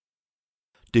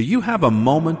Do you have a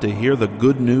moment to hear the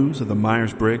good news of the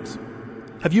Myers-Briggs?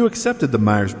 Have you accepted the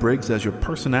Myers-Briggs as your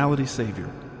personality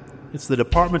savior? It's the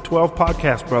Department 12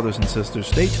 podcast, brothers and sisters.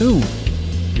 Stay tuned.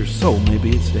 Your soul may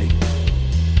be at stake.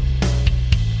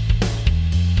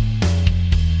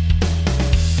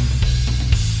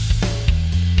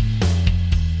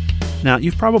 Now,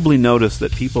 you've probably noticed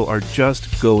that people are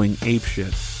just going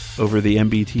apeshit over the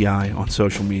MBTI on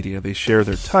social media. They share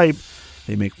their type,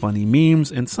 they make funny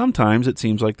memes, and sometimes it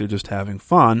seems like they're just having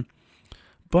fun.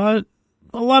 But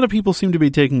a lot of people seem to be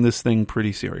taking this thing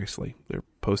pretty seriously. They're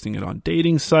posting it on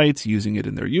dating sites, using it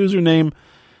in their username.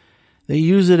 They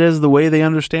use it as the way they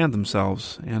understand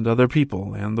themselves and other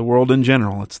people and the world in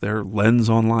general. It's their lens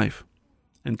on life.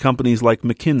 And companies like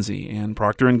McKinsey and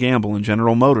Procter & Gamble and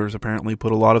General Motors apparently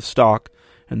put a lot of stock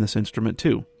in this instrument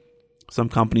too. Some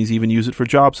companies even use it for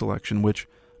job selection, which,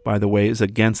 by the way, is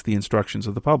against the instructions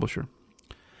of the publisher.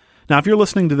 Now, if you're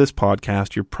listening to this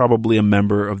podcast, you're probably a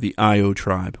member of the IO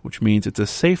tribe, which means it's a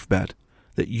safe bet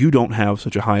that you don't have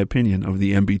such a high opinion of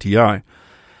the MBTI.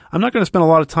 I'm not going to spend a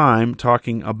lot of time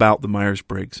talking about the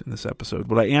Myers-Briggs in this episode.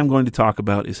 What I am going to talk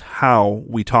about is how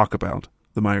we talk about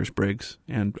the Myers-Briggs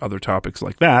and other topics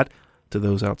like that to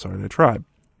those outside our tribe.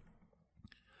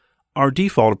 Our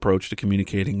default approach to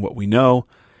communicating what we know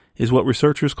is what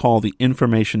researchers call the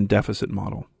information deficit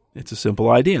model. It's a simple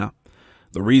idea.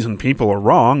 The reason people are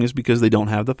wrong is because they don't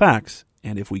have the facts.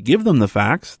 And if we give them the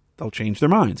facts, they'll change their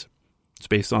minds. It's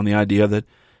based on the idea that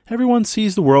everyone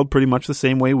sees the world pretty much the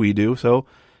same way we do. So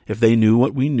if they knew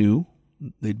what we knew,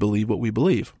 they'd believe what we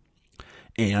believe.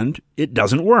 And it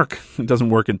doesn't work. It doesn't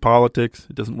work in politics.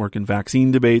 It doesn't work in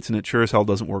vaccine debates. And it sure as hell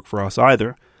doesn't work for us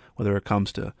either, whether it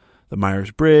comes to the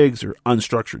Myers-Briggs or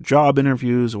unstructured job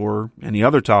interviews or any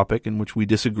other topic in which we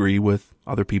disagree with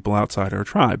other people outside our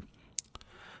tribe.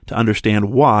 To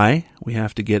understand why, we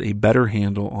have to get a better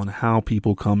handle on how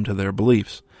people come to their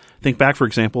beliefs. Think back, for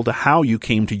example, to how you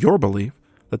came to your belief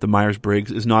that the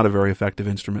Myers-Briggs is not a very effective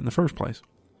instrument in the first place.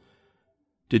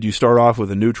 Did you start off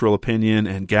with a neutral opinion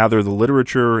and gather the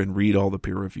literature and read all the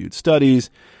peer-reviewed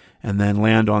studies and then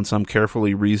land on some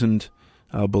carefully reasoned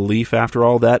belief after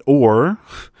all that? Or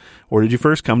did you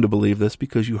first come to believe this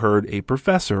because you heard a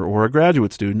professor or a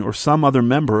graduate student or some other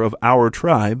member of our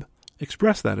tribe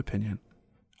express that opinion,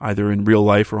 either in real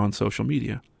life or on social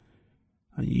media?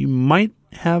 You might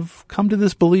have come to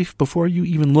this belief before you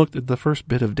even looked at the first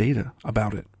bit of data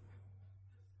about it.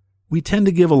 We tend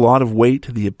to give a lot of weight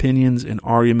to the opinions and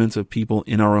arguments of people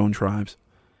in our own tribes,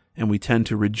 and we tend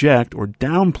to reject or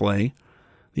downplay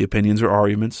the opinions or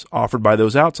arguments offered by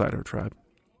those outside our tribe.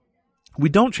 We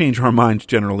don't change our minds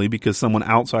generally because someone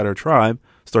outside our tribe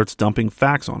starts dumping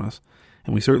facts on us,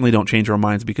 and we certainly don't change our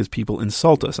minds because people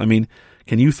insult us. I mean,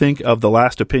 can you think of the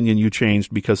last opinion you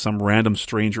changed because some random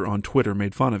stranger on Twitter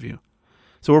made fun of you?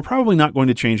 So we're probably not going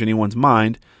to change anyone's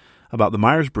mind about the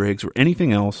Myers-Briggs or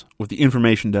anything else with the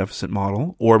information deficit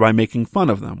model or by making fun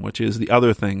of them, which is the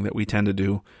other thing that we tend to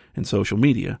do in social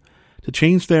media. To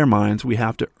change their minds, we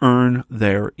have to earn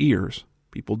their ears.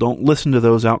 People don't listen to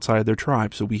those outside their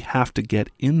tribe, so we have to get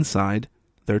inside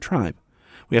their tribe.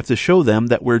 We have to show them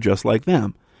that we're just like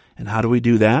them. And how do we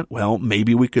do that? Well,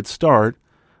 maybe we could start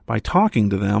by talking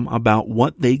to them about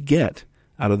what they get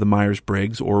out of the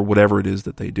Myers-Briggs or whatever it is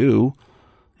that they do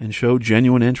and show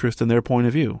genuine interest in their point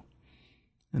of view.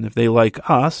 And if they like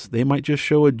us, they might just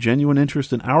show a genuine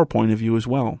interest in our point of view as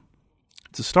well.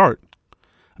 It's a start.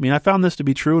 I mean, I found this to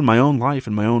be true in my own life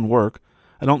and my own work.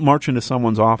 I don't march into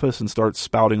someone's office and start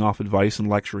spouting off advice and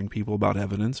lecturing people about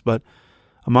evidence, but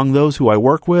among those who I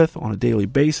work with on a daily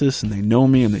basis, and they know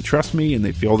me and they trust me and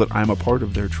they feel that I'm a part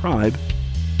of their tribe,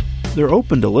 they're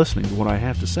open to listening to what I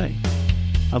have to say.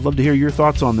 I'd love to hear your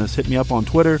thoughts on this. Hit me up on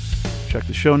Twitter, check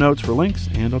the show notes for links,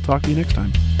 and I'll talk to you next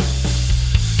time.